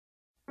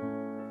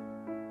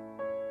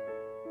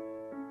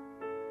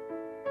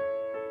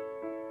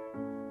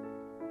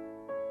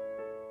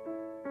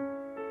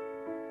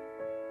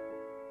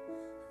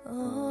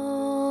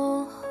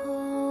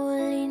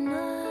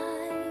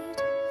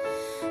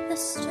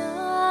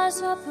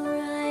stars are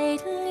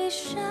brightly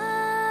shining.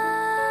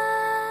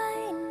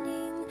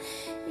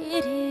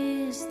 It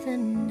is the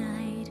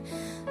night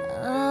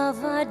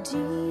of our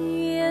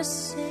dear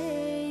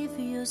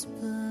Savior's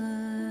birth.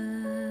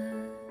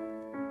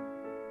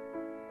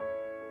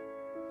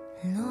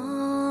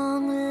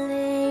 Long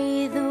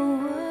lay the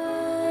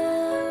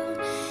world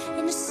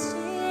in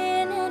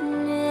sin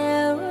and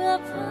error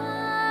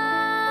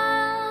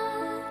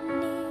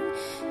pining,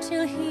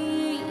 till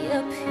He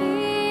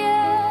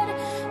appeared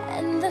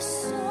and the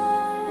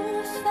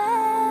soul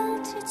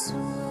felt its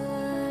worth.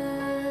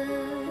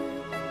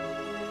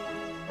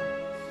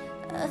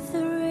 A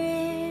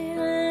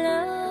thrill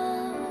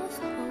of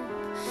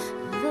hope,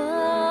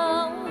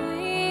 the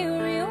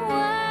weary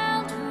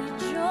world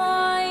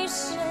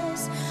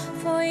rejoices,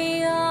 for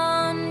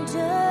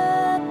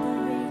yonder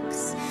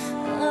breaks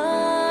a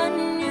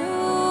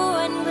new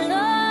and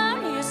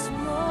glorious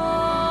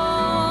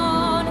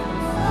morn.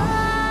 Fall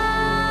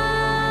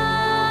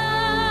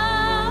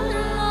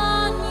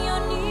on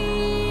your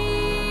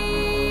knees,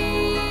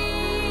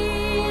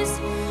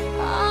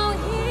 oh,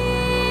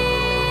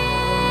 hear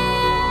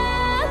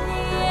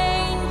the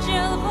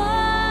angel voices.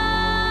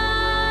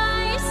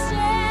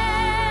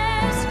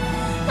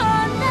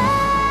 Oh,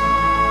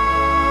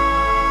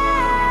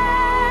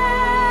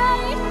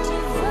 night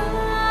divine,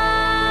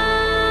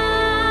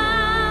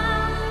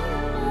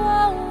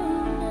 oh,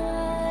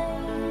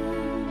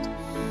 night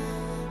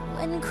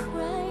when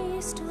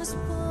Christ was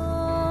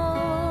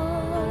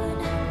born.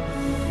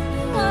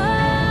 Oh,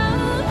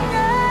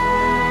 night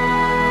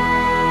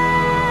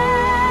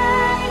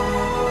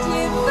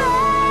divine,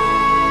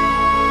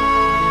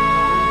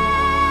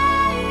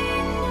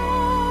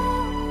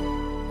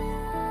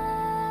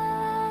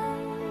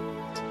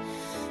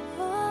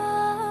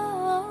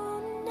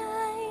 oh,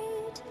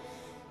 night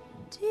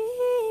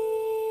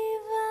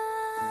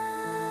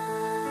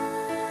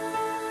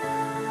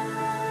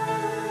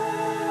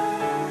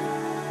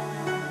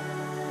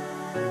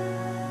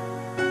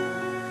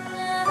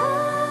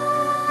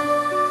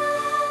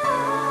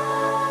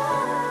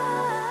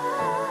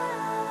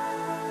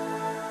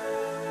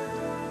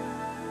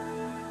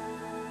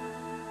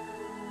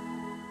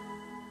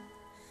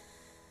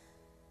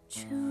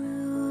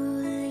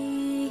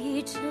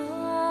truly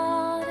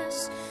taught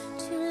us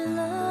to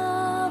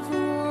love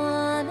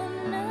one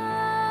another.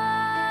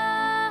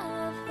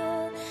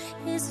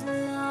 His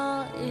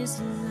law is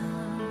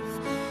love,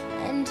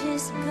 and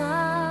His God